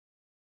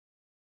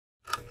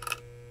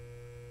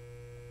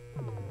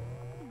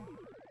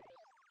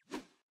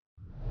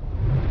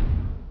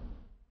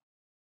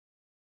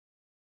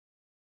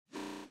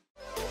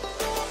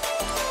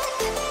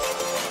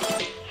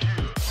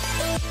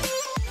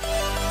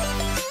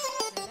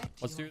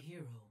Let's do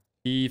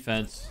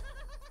defense.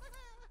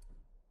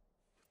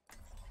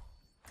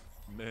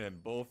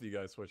 Man, both of you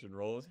guys switching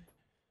roles.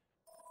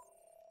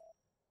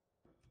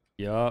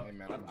 Yup. Hey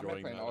man, I'm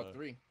playing all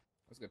three.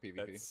 Let's go PvP.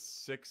 That's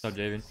 6 What's up,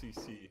 Javen?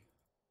 CC.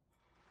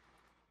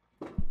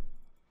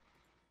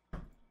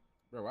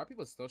 Bro, why are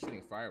people still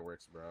shooting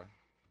fireworks, bro?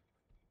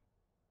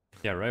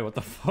 Yeah, right. What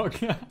the fuck?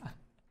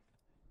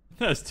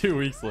 That's 2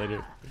 weeks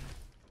later.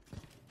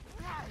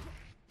 I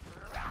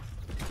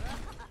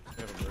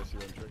have a mercy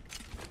one trick.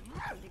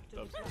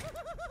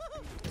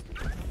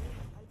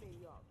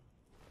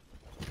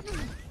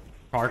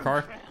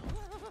 Car.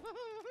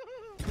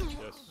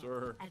 Yes,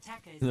 sir.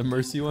 The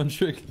mercy one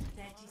trick.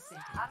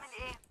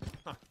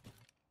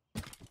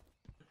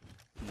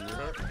 You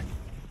hurt?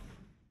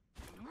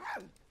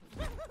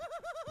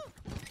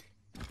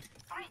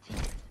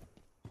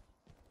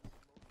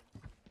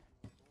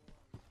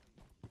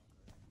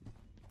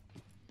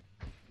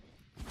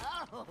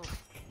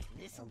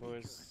 Our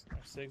boys are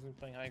Sigs and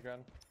playing high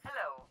ground.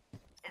 Hello. Is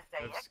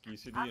I have that Ski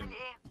and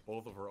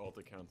both of her alt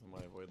accounts on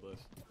my avoid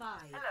list.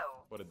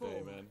 Hello. What a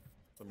day, man.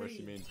 The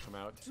mercy mains come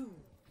out. 2,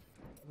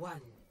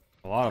 1.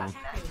 A lot of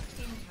them. Attackers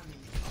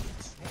incoming.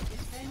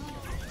 Defend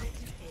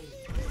objective A.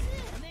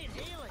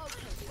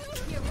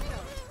 Here we go.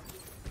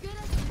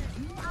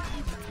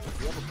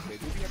 They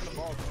do be having the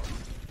ball though.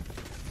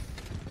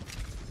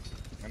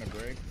 And a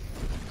break.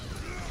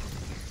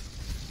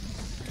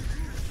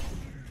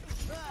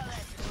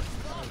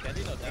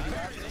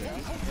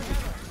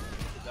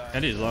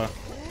 Andy's low.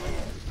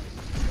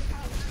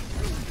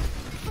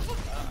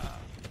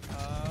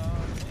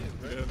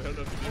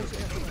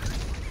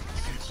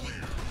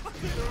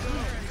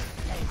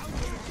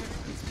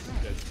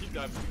 Guys, keep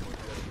diving.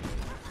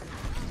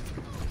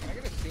 I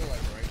get a feel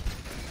like right.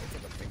 That's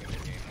what I'm thinking in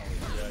the game.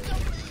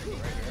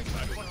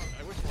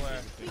 I wish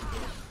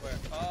Where?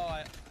 Oh,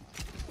 I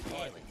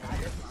think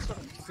it's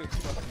Sig.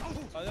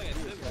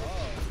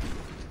 Oh.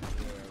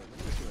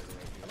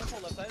 I'm gonna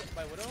hold left side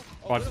by Widow.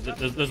 Oh, Watch.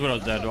 Widow's This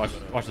Widow's dead. Watch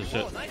this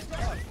shit. Oh, nice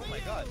block. Oh my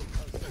god.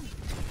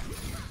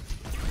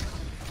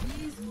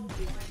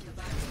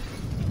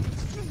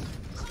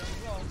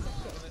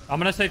 I'm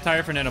gonna save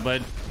Tire for Nano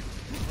Blade.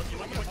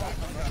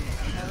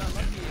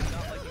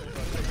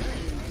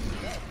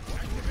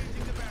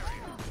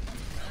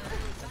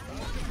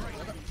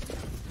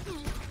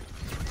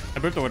 I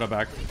booped the Widow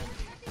back.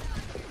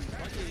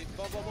 Monkey,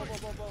 bo. Oh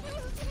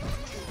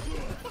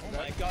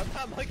my god,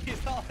 that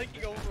monkey's not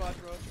liking Overwatch,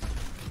 bro.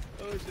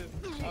 Oh shit.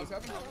 What's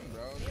happening,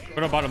 bro?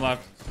 Widow bottom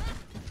left.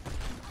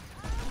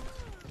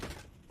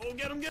 Oh,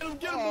 get him!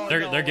 Oh,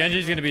 Their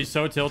Genji's gonna be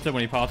so tilted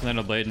when he pops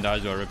Nano Blade and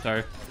dies to a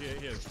Riptire. Yeah,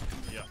 he is.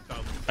 Yeah,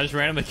 found him. I just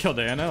randomly killed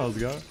Diana. Let's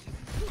go.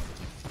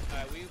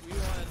 Alright, we want to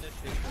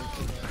initiate.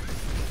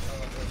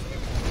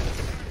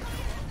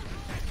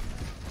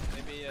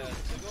 Maybe,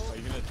 Sigil? Are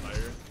you gonna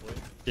tire? What?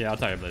 Yeah, I'll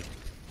Tire Blade.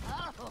 Okay, I'm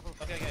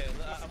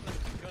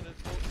going to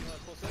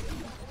full Sig.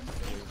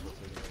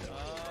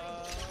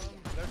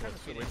 They're kind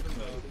of Wait speedy. from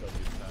the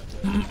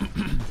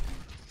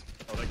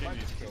Oh, that game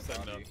is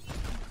setting up.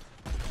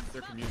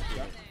 They're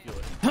communicating. Feel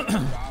it. Bob on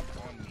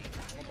me. I'm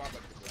gonna bob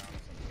like the ground or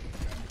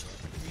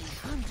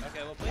something.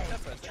 Okay, well, play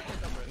separate.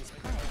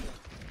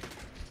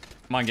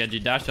 Come on, Genji,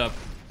 dash up.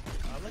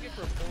 I'm looking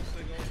for a full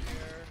Sigil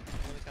here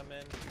when they come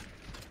in.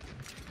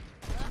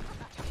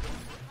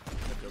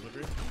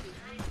 Delivery.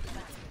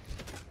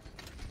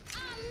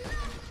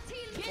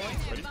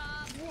 Ready?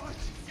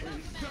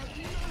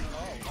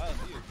 Oh, wow,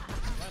 dude.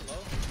 Am I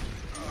low?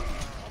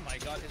 Oh my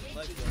god, his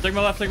leg.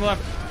 Sigma left. Sigil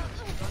left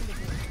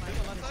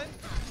side?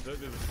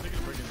 There's a stick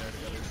and break in there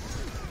together.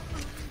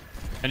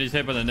 And he's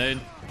hit by the nade.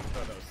 Oh,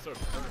 that was so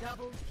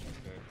clever.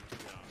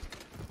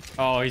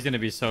 Oh, he's gonna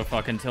be so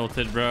fucking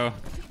tilted, bro.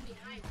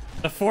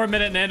 The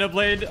 4-minute Nano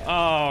Blade.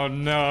 Oh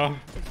no.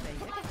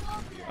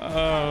 Oh,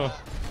 I'm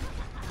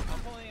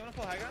gonna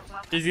pull high ground.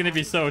 he's gonna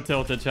be so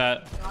tilted,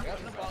 chat. Ryan's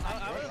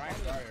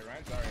sorry.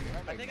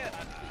 I think I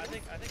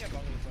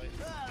bought this fight.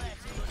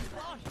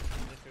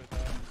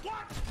 Yeah,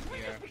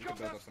 we can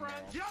build up some more.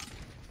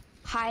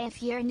 Hi,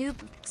 if you're a noob,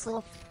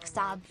 slow,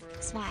 stop,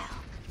 smile.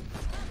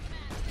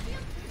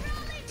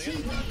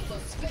 Team up for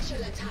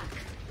special attack.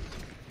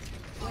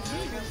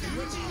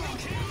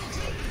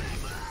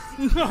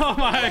 Oh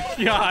my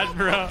god,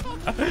 bro.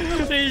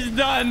 He's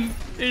done.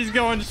 He's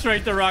going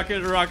straight to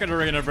Rocket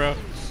Arena, bro.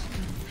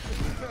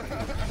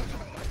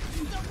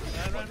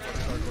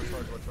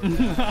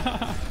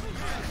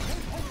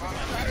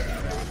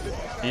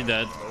 He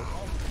dead.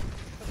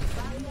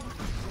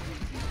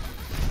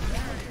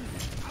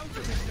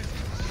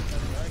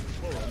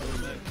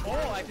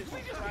 Oh, I just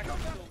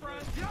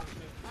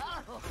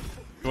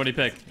What'd he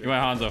pick? He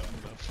went Hanzo.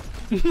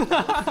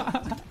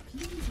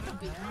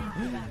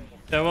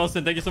 Yeah,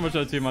 Wilson, thank you so much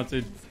for the 2 months,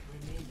 dude.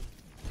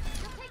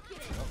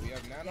 We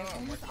have Nano.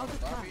 I'm working on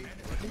Bobby.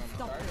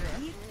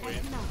 Wait,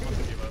 I'm about to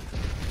give up.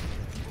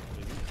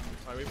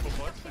 Alright, wait, full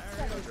flex.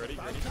 Ready?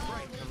 How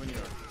many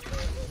are?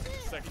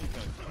 Second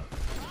defense.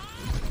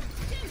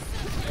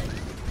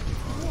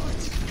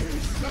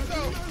 Let's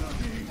go!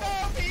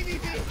 Oh, baby!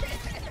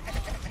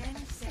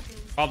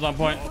 Bob's on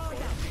point.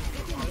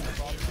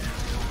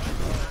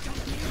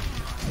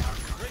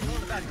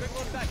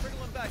 back, bring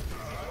one back.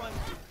 One.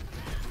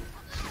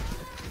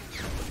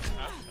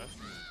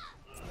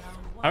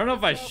 I don't know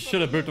if I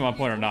should have booped him on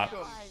point or not.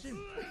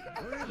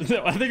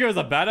 I think it was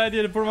a bad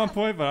idea to put him on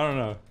point, but I don't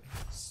know.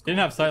 He didn't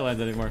have sightlines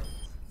anymore.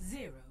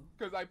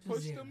 Because I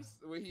pushed him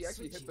where he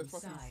actually hit the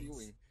fucking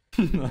ceiling.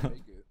 Make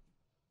it.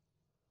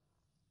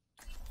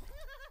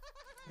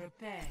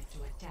 Prepare to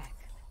attack.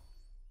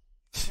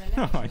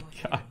 Oh my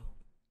god.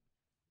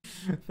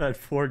 That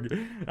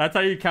that's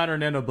how you counter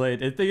Nano Blade.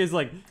 The thing is,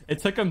 like, it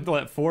took him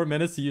what 4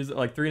 minutes to use,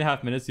 like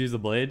 3.5 minutes to use the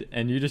blade,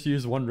 and you just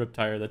use one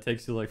Riptire that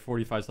takes you like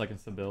 45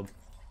 seconds to build.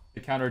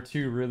 To counter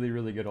 2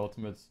 really good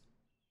ultimates.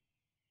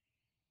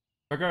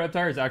 Junkrat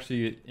Riptire is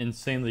actually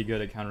insanely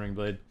good at countering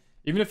Blade.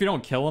 Even if you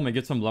don't kill him, it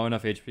gets him low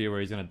enough HP where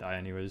he's gonna die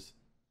anyways.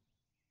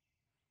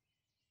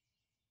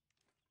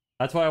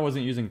 That's why I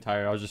wasn't using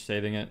Tire, I was just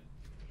saving it.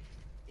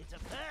 It's a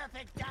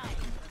perfect time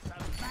for some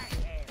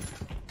backhand.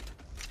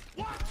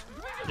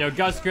 Yo,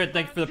 Gus Grit,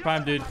 thank you for the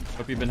prime, dude.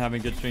 Hope you've been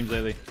having good streams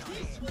lately.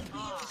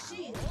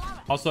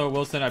 Also,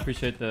 Wilson, I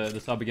appreciate the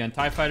sub again.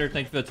 TIE Fighter,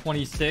 thank you for the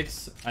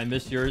 26. I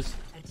missed yours.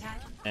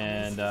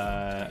 And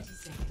I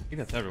think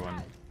that's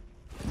everyone.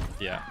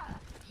 Yeah.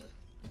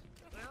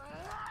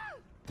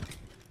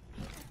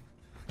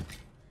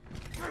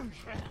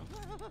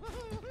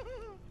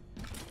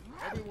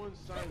 Everyone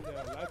signed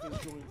their life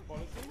insurance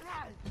policy.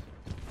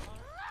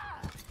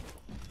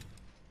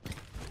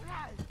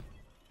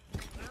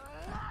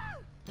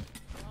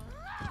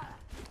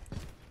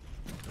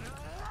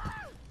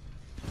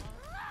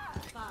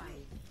 5,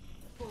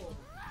 4,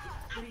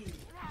 3,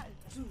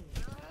 2,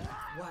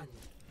 1.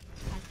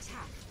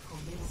 Attack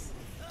commences.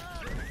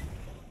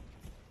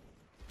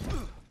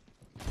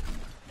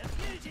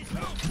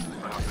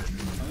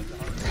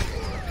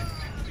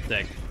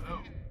 Sick.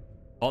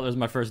 Oh, there's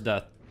my first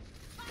death.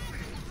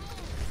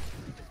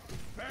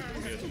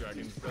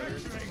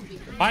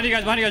 Behind you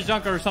guys,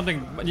 Junk or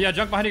something. Yeah,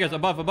 Junk behind you guys,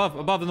 above in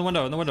the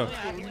window,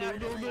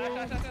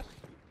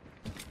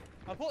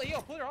 I'll pull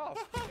her off.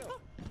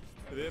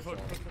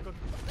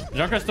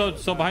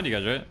 Junkrat's still behind you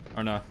guys, right?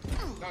 Or no?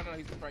 No,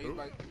 he's right. He's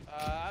like, I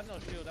have no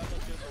shield. Oh,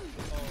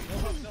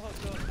 no hook.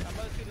 I'm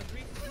about to shoot in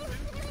 3.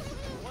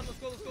 1, let's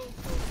go.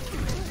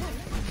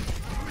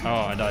 Oh,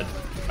 I died.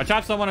 I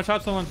chopped someone.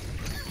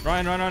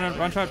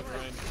 Run, chop.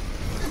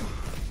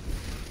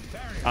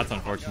 That's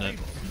unfortunate.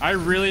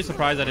 I'm really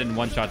surprised I didn't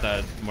one-shot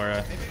that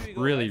Moira.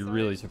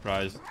 Really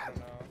surprised.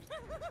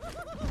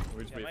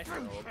 We just wait for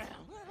an ult.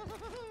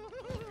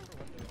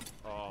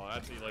 Oh,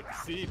 that's what you like to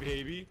see,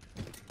 baby.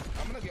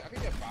 I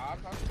can get Bob.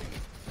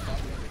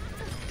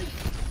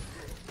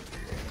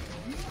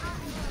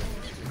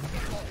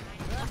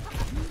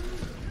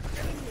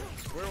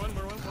 We're one.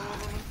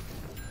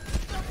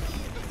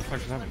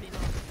 What's happening?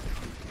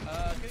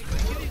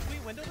 Can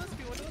you window this?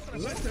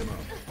 Let them up.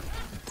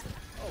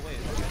 Oh, wait.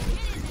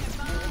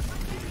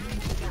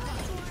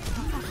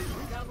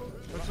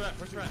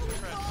 Push rat.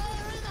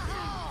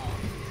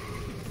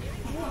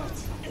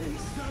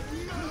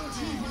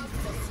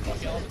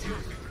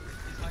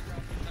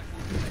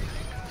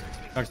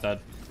 Junk's dead.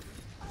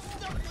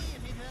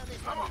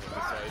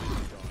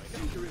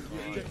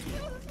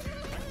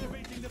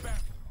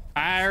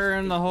 Fire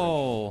in the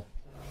hole.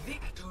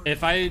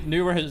 If I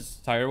knew where his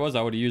tire was,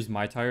 I would have used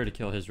my tire to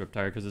kill his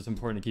Riptire because it's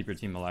important to keep your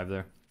team alive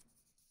there.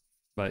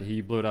 But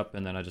he blew it up,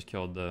 and then I just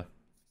killed him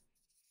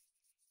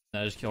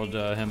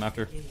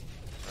after. Right,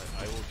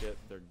 I will get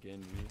their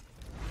Genji.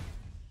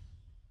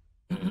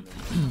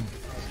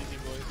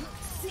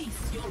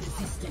 Cease your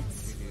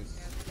resistance.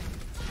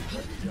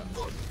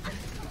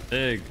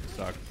 Big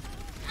suck.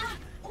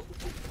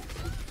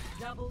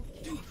 Double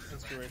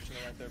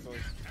Inspirational right there, boys.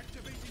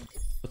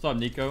 What's up,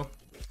 Nico?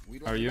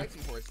 We'd How like are you?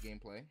 Lightning Horse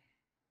gameplay.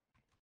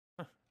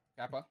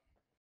 Kappa.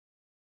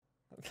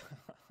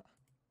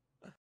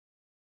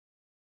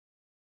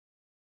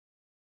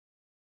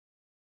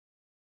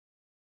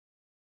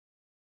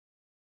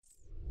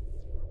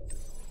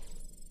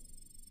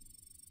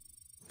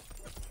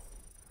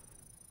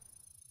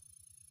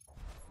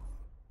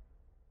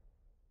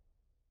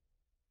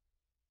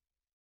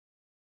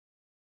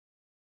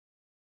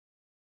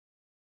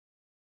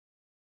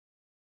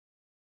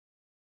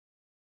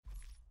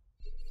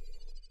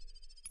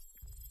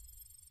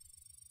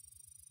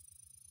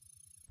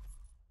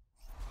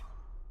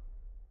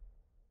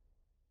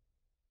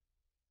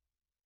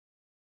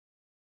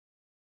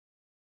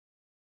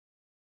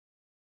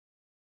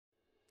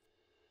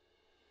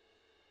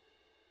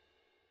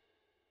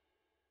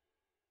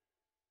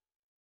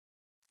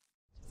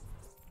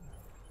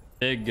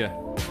 Big.